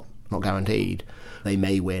that's not guaranteed. They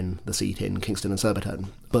may win the seat in Kingston and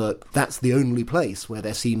Surbiton. But that's the only place where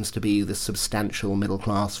there seems to be this substantial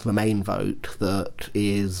middle-class Remain vote that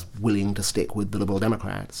is willing to stick with the Liberal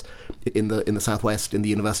Democrats. In the southwest, in the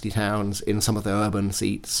university towns, in some of their urban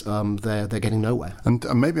seats, they're getting nowhere. And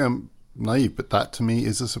maybe I'm naive, but that to me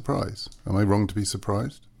is a surprise. Am I wrong to be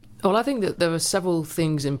surprised? Well, I think that there are several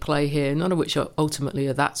things in play here, none of which are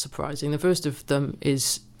ultimately that surprising. The first of them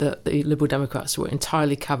is that the Liberal Democrats were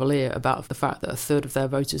entirely cavalier about the fact that a third of their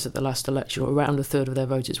voters at the last election, or around a third of their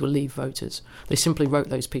voters, were Leave voters. They simply wrote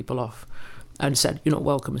those people off and said, you're not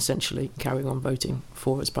welcome, essentially, carrying on voting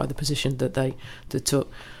for us by the position that they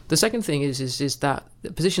took. The second thing is that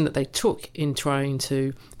the position that they took in trying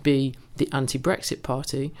to be the anti-Brexit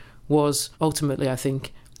party was ultimately, I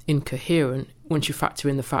think, incoherent once you factor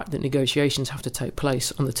in the fact that negotiations have to take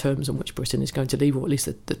place on the terms on which Britain is going to leave, or at least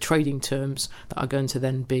the trading terms that are going to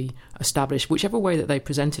then be established. Whichever way that they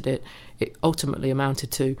presented it, it ultimately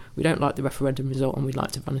amounted to, we don't like the referendum result and we'd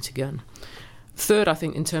like to run it again. Third, I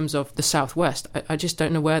think in terms of the Southwest, I just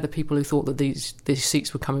don't know where the people who thought that these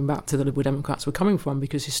seats were coming back to the Liberal Democrats were coming from,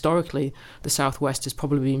 because historically the Southwest has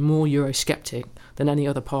probably been more Eurosceptic than any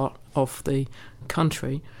other part of the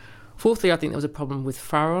country. Fourthly, I think there was a problem with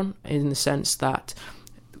Farron in the sense that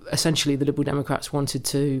essentially the Liberal Democrats wanted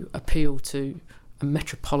to appeal to a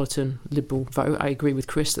metropolitan Liberal vote. I agree with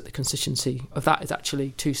Chris that the constituency of that is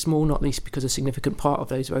actually too small, not least because a significant part of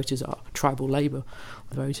those voters are tribal Labour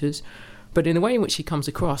voters. But in the way in which he comes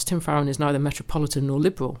across, Tim Farron is neither metropolitan nor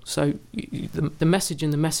Liberal. So the message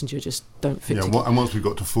and the messenger just don't fit together. And once we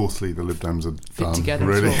got to fourthly, the Lib Dems are done. Together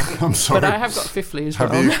really. I'm sorry. But I have got fifthly as well.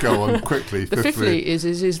 Have you? Go on, quickly. The fifthly is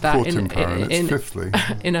that fifthly.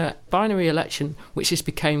 in a binary election, which just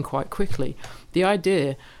became quite quickly, the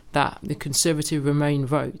idea that the Conservative Remain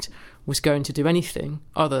vote was going to do anything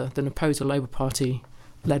other than oppose a Labour Party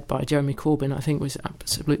led by Jeremy Corbyn, I think was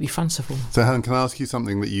absolutely fanciful. So Helen, can I ask you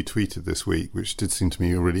something that you tweeted this week, which did seem to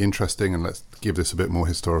me really interesting, and let's give this a bit more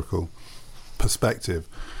historical perspective,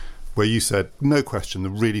 where you said, no question, the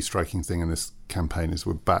really striking thing in this campaign is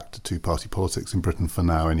we're back to two-party politics in Britain for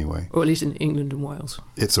now anyway. Or at least in England and Wales.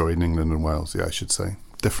 In England and Wales, I should say.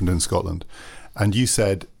 Different in Scotland. And you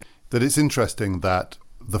said that it's interesting that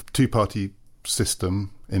the two-party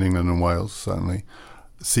system in England and Wales, certainly,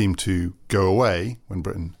 seemed to go away when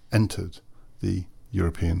Britain entered the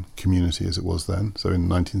European community as it was then, so in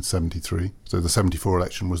 1973. So the 74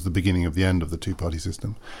 election was the beginning of the end of the two-party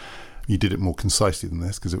system. You did it more concisely than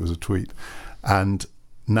this because it was a tweet. And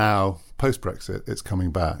now, post-Brexit, it's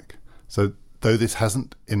coming back. So though this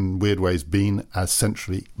hasn't, in weird ways, been as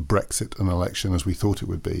centrally Brexit an election as we thought it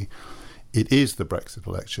would be, it is the Brexit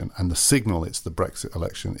election, and the signal it's the Brexit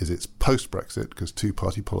election is it's post-Brexit because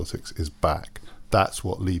two-party politics is back. That's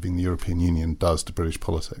what leaving the European Union does to British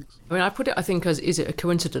politics. I mean, I put it, I think, as is it a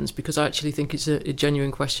coincidence? Because I actually think it's a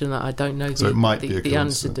genuine question that I don't know the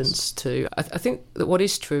answers to. I think that what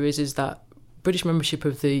is true is that British membership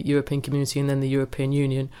of the European community and then the European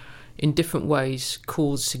Union in different ways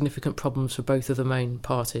caused significant problems for both of the main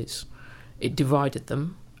parties. It divided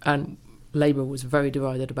them, and Labour was very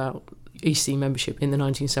divided about EC membership in the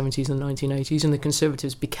 1970s and 1980s, and the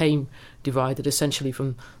Conservatives became divided essentially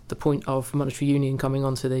from the point of monetary union coming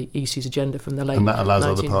onto the EC's agenda from the late 19... And that allows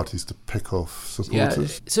other parties to pick off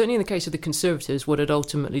supporters? Yeah, certainly in the case of the Conservatives, what it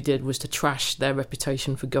ultimately did was to trash their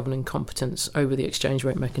reputation for governing competence over the exchange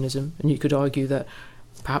rate mechanism, and you could argue that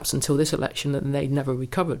perhaps until this election that they never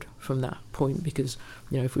recovered from that point, because,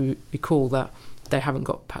 if we recall that they haven't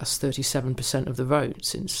got past 37% of the vote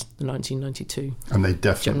since the 1992. And they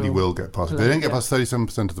definitely will get past. If they don't get past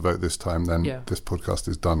 37% of the vote this time, then this podcast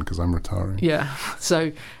is done because I'm retiring. Yeah.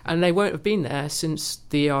 So, and they won't have been there since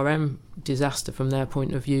the ERM disaster from their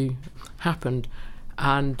point of view happened.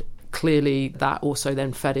 And clearly that also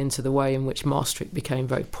then fed into the way in which Maastricht became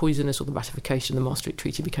very poisonous, or the ratification of the Maastricht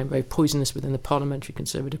Treaty became very poisonous within the Parliamentary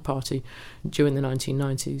Conservative Party during the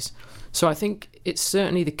 1990s. So I think it's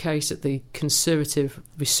certainly the case that the Conservative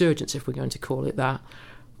resurgence, if we're going to call it that,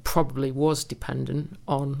 probably was dependent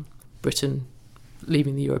on Britain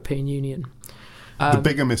leaving the European Union. The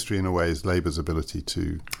bigger mystery in a way is Labour's ability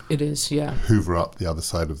to hoover up the other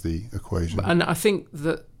side of the equation. And I think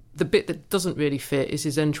that the bit that doesn't really fit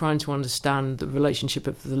is then trying to understand the relationship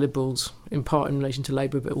of the Liberals, in part in relation to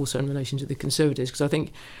Labour, but also in relation to the Conservatives. Because I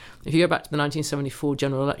think if you go back to the 1974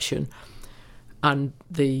 general election and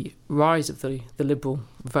the rise of the Liberal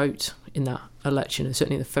vote in that election, and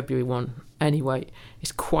certainly the February one anyway,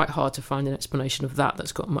 it's quite hard to find an explanation of that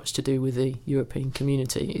that's got much to do with the European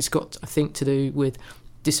community. It's got, I think, to do with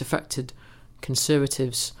disaffected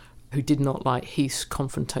Conservatives who did not like Heath's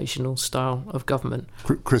confrontational style of government.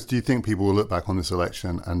 Chris, do you think people will look back on this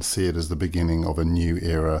election and see it as the beginning of a new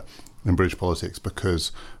era in British politics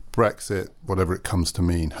because Brexit, whatever it comes to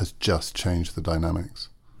mean, has just changed the dynamics?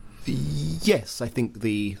 Yes, I think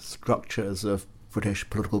the structures of British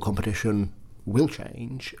political competition will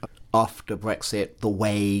change. after Brexit, the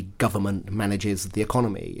way government manages the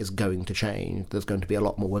economy is going to change. There's going to be a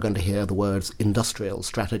lot more. We're going to hear the words industrial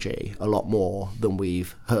strategy a lot more than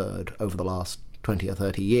we've heard over the last 20 or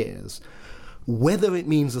 30 years. Whether it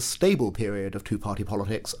means a stable period of two-party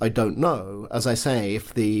politics, I don't know. As I say,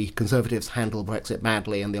 if the Conservatives handle Brexit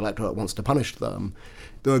badly and the electorate wants to punish them,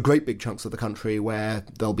 there are great big chunks of the country where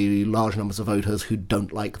there'll be large numbers of voters who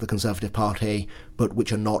don't like the Conservative Party, but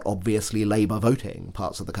which are not obviously Labour voting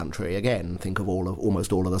parts of the country. Again, think of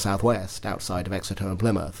almost all of the southwest, outside of Exeter and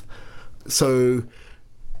Plymouth. So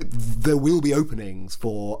there will be openings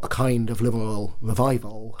for a kind of liberal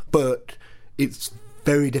revival, but it's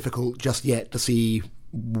very difficult just yet to see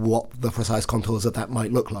what the precise contours of that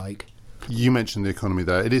might look like. You mentioned the economy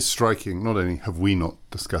there. It is striking. Not only have we not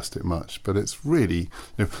discussed it much, but it's really,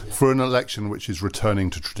 for an election which is returning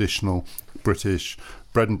to traditional British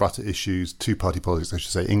bread and butter issues, two-party politics, I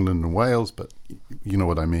should say England and Wales, but you know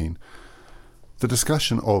what I mean. The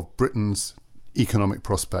discussion of Britain's economic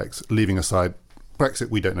prospects, leaving aside Brexit,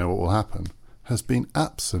 we don't know what will happen, has been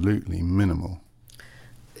absolutely minimal.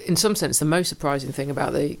 In some sense, the most surprising thing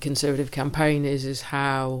about the Conservative campaign is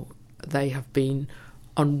how they have been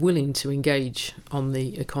unwilling to engage on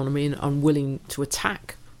the economy and unwilling to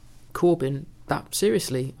attack Corbyn that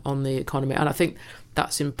seriously on the economy. And I think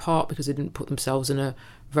that's in part because they didn't put themselves in a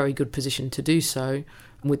very good position to do so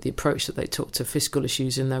with the approach that they took to fiscal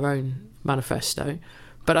issues in their own manifesto.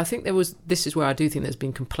 But I think this is where I do think there's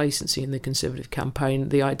been complacency in the Conservative campaign,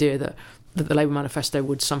 the idea that the Labour manifesto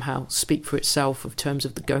would somehow speak for itself in terms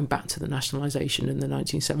of going back to the nationalisation in the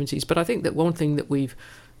 1970s. But I think that one thing that we've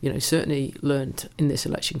certainly learned in this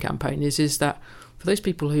election campaign is that for those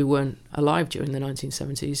people who weren't alive during the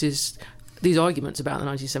 1970s, is these arguments about the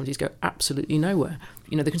 1970s go absolutely nowhere.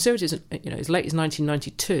 The Conservatives, as late as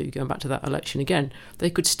 1992, going back to that election again, they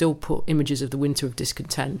could still put images of the winter of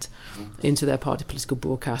discontent into their party political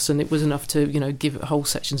broadcasts, and it was enough to, give whole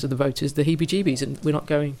sections of the voters the heebie-jeebies, and we're not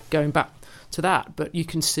going back to that. But you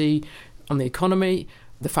can see on the economy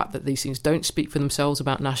the fact that these things don't speak for themselves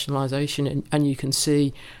about nationalisation, and you can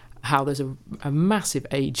see how there's a massive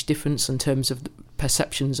age difference in terms of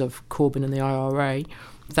perceptions of Corbyn and the IRA,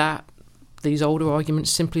 that these older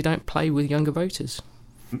arguments simply don't play with younger voters.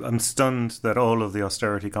 I'm stunned that all of the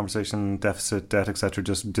austerity conversation, deficit, debt, etc.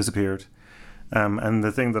 just disappeared. And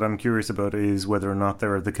the thing that I'm curious about is whether or not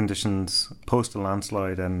there are the conditions post a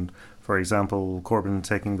landslide and, for example, Corbyn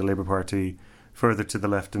taking the Labour Party further to the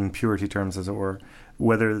left in purity terms, as it were,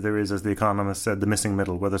 whether there is, as The Economist said, the missing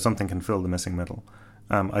middle, whether something can fill the missing middle.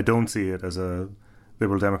 I don't see it as a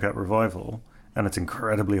Liberal Democrat revival, and it's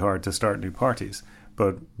incredibly hard to start new parties.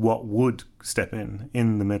 But what would step in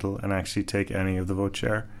the middle and actually take any of the vote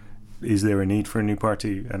share? Is there a need for a new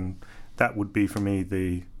party? And that would be, for me,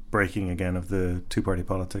 the breaking again of the two-party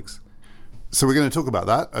politics. So we're going to talk about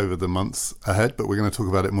that over the months ahead, but we're going to talk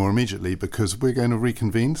about it more immediately because we're going to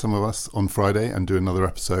reconvene, some of us, on Friday and do another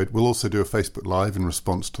episode. We'll also do a Facebook Live in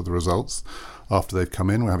response to the results after they've come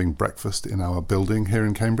in. We're having breakfast in our building here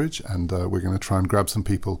in Cambridge, and we're going to try and grab some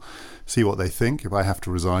people, see what they think. If I have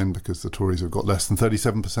to resign because the Tories have got less than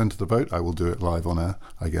 37% of the vote, I will do it live on air,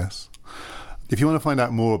 I guess. If you want to find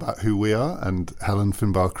out more about who we are, and Helen,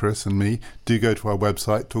 Finbar, Chris and me, do go to our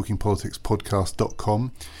website,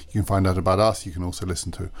 talkingpoliticspodcast.com. You can find out about us. You can also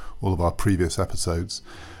listen to all of our previous episodes.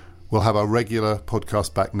 We'll have our regular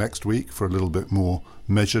podcast back next week for a little bit more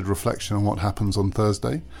measured reflection on what happens on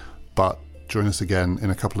Thursday. But join us again in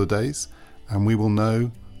a couple of days, and we will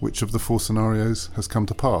know which of the four scenarios has come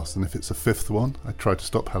to pass. And if it's a fifth one, I tried to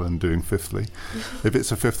stop Helen doing fifthly. If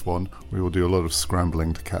it's a fifth one, we will do a lot of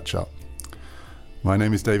scrambling to catch up. My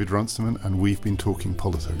name is David Runciman, and we've been talking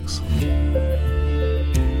politics.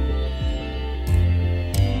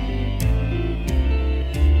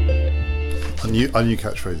 Our new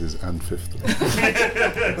catchphrases and fifth.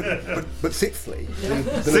 but sixthly,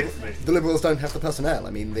 the Liberals don't have the personnel.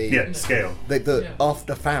 I mean, scale.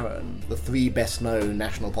 After Farron, the three best-known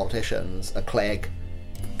national politicians are Clegg,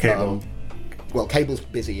 Cable. Cable's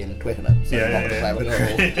busy in Twickenham, so not going to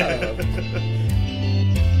play at all.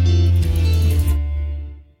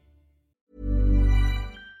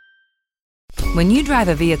 When you drive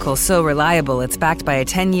a vehicle so reliable it's backed by a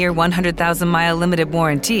 10-year, 100,000-mile limited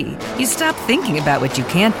warranty, you stop thinking about what you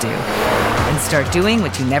can't do and start doing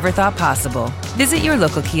what you never thought possible. Visit your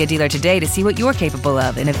local Kia dealer today to see what you're capable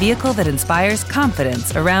of in a vehicle that inspires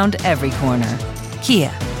confidence around every corner.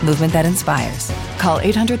 Kia, movement that inspires. Call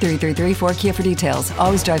 800-333-4KIA for details.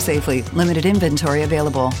 Always drive safely. Limited inventory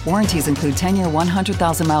available. Warranties include 10-year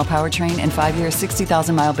 100,000-mile powertrain and 5-year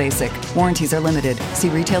 60,000-mile basic. Warranties are limited. See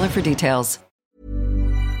retailer for details.